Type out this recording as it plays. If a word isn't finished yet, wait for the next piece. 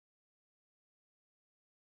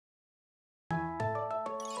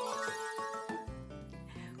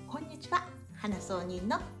花草人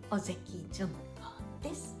の尾関純子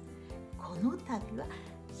です。この度は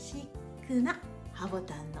シックな葉牡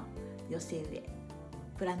丹の寄せ植え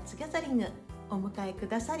プランツギャザリングお迎えく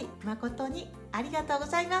ださり誠にありがとうご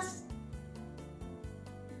ざいます。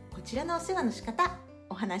こちらのお世話の仕方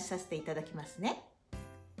お話しさせていただきますね。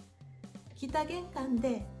北玄関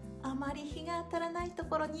であまり日が当たらないと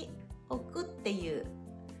ころに置くっていう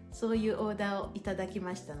そういうオーダーをいただき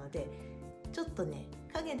ましたので、ちょっとね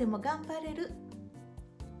影でも頑張れる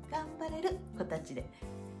子たちで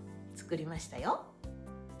作りましたよ。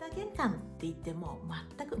北玄関って言っても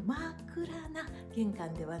全く真っ暗な玄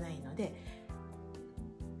関ではないので、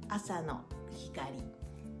朝の光、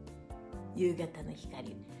夕方の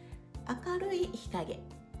光、明るい日陰っ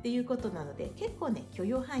ていうことなので、結構ね許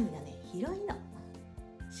容範囲がね広いの。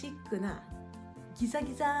シックなギザ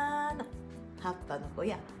ギザの葉っぱの子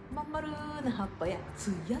やまん丸な葉っぱや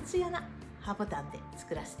ツヤツヤな葉ボタンで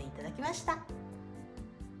作らせていただきました。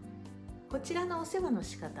こちらのお世話の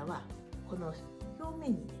仕方は、この表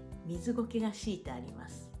面にね水苔が敷いてありま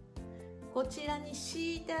す。こちらに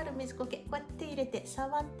敷いてある水苔、こうやって入れて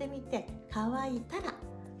触ってみて、乾いたら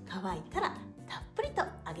たっぷりと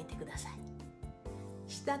あげてください。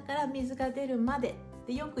下から水が出るまでっ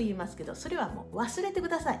てよく言いますけど、それはもう忘れてく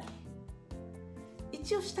ださい。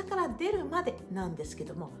一応下から出るまでなんですけ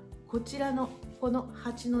ども、こちらのこの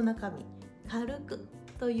鉢の中身軽く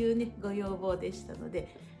というねご要望でしたの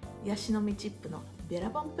で、ヤシの実チップのベラ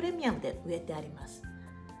ボンプレミアムで植えてあります。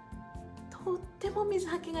とっても水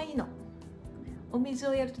はけがいいの。お水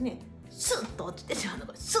をやるとねスッと落ちてしまうの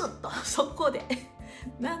がスッと速攻で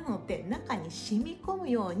なので、中に染み込む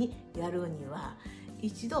ようにやるには、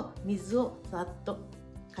一度水をさっと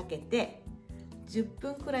かけて10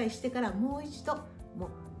分くらいしてから、もう一度もう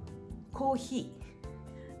コーヒ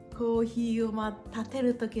ーを立て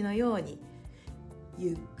る時のように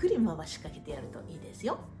ゆっくり回しかけてやるといいです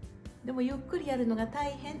よ。でもゆっくりやるのが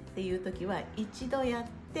大変っていう時は、一度やっ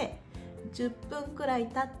て10分くらい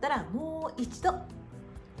経ったらもう一度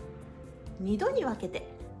2度に分けて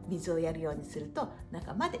水をやるようにすると、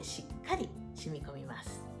中までしっかり染み込みま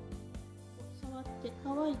す。触って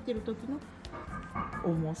乾いてる時の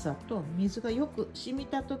重さと水がよく染み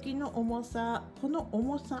た時の重さ、この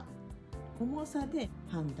重さで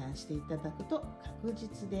判断していただくと確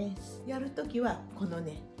実です。やるときはこの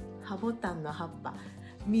ね葉ボタンの葉っぱ、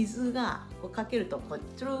水がこうかけるとこう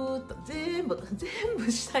ちょろーっと全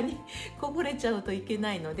部下にこぼれちゃうといけ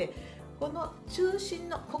ないので、この中心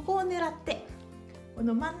のここを狙って、こ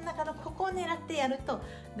の真ん中のここを狙ってやると、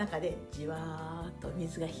中でじわーっと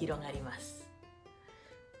水が広がります。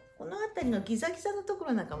この辺りのギザギザのとこ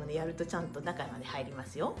ろなんかもねやるとちゃんと中まで入りま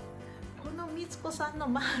すよ。このみつこさんの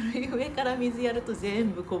丸い上から水やると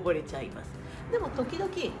全部こぼれちゃいます。でも時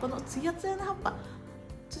々このツヤツヤの葉っぱ、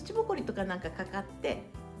土ぼこりとかなんかかかって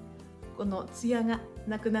このツヤが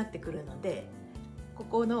なくなってくるので、こ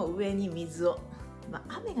この上に水を、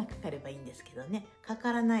雨がかかればいいんですけどね、か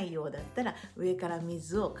からないようだったら上から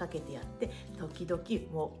水をかけてやって、時々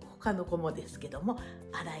もう他の子もですけども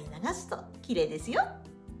洗い流すと綺麗ですよ。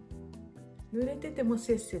濡れてても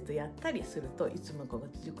せっせとやったりすると、いつもこう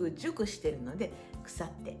熟してるので腐っ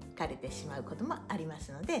て枯れてしまうこともありま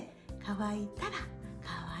すので、乾いたら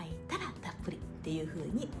たっぷりっていう風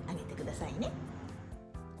にあげてくださいね。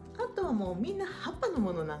あとはもうみんな葉っぱの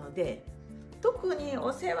ものなので、特に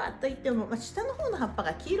お世話といっても、下の方の葉っぱ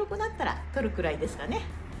が黄色くなったら取るくらいですかね。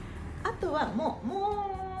あとはもう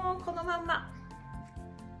このまんま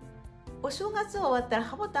お正月終わったら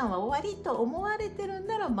葉ボタンは終わりと思われてるん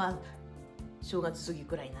なら、正月過ぎ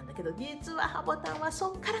くらいなんだけど、実は葉ボタンはそ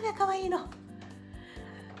っからが可愛いの。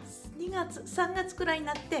2月3月くらいに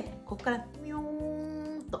なって、ここからミョ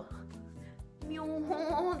ー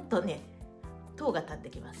ンとね塔が立って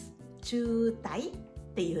きます。中体っ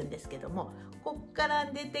ていうんですけども、こっから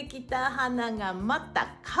出てきた花がま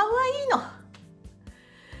た可愛いの。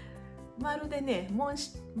まるでねモン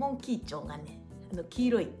キーチョウがね、黄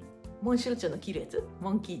色いモンシロチョウの黄色いやつ、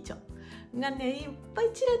モンキーチョウがねいっぱい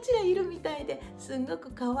チラチラいるみたいで、すんご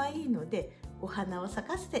く可愛いので、お花を咲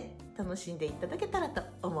かせて楽しんでいただけたらと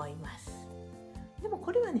思います。でも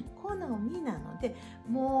これはね好みなので、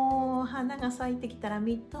もう花が咲いてきたら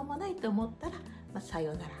みっともないと思ったら、さ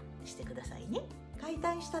よならしてくださいね。解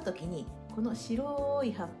体した時にこの白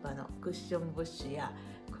い葉っぱのクッションブッシュや、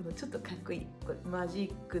このちょっとかっこいいこれマ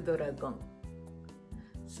ジックドラゴン、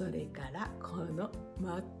それからこの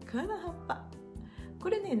真っ赤な葉っぱ、こ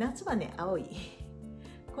れね夏はね青い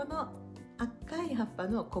この赤い葉っぱ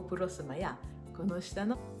のコプロスマや、この下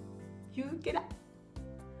のヒューケラ、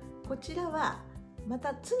こちらはま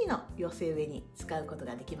た次の寄せ植えに使うこと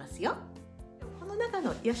ができますよ。この中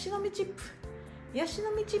のヤシの実チップ、ヤシ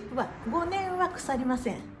の実チップは5年は腐りま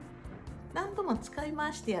せん。何度も使い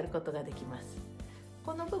回してやることができます。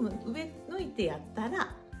この部分上抜いてやった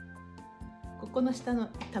ら、ここの下の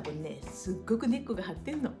多分ね、すっごく根っこが張っ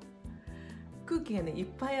てんの。空気がねいっ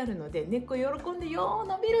ぱいあるので、根っこ喜んでよー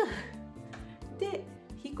伸びる。で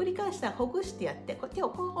ひっくり返したらほぐしてやって、手を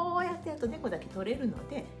こうやってやると根っこだけ取れるの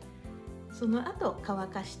で、その後乾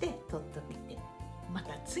かして取っといて、ま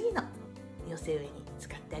た次の寄せ植えに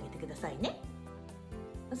使ってあげてくださいね。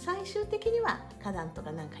最終的には花壇とか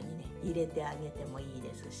なんかにね入れてあげてもいい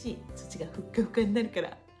ですし、土がふっかふかになるか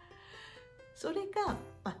ら、それか、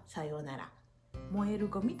さようなら燃える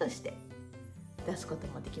ゴミとして出すこと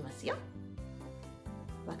もできますよ。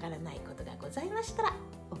わからないことがございましたら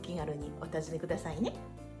お気軽にお尋ねくださいね。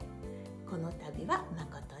この度は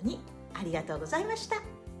誠にありがとうございました。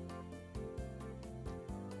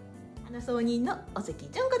花葬人の尾関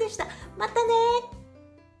純子でした。またね。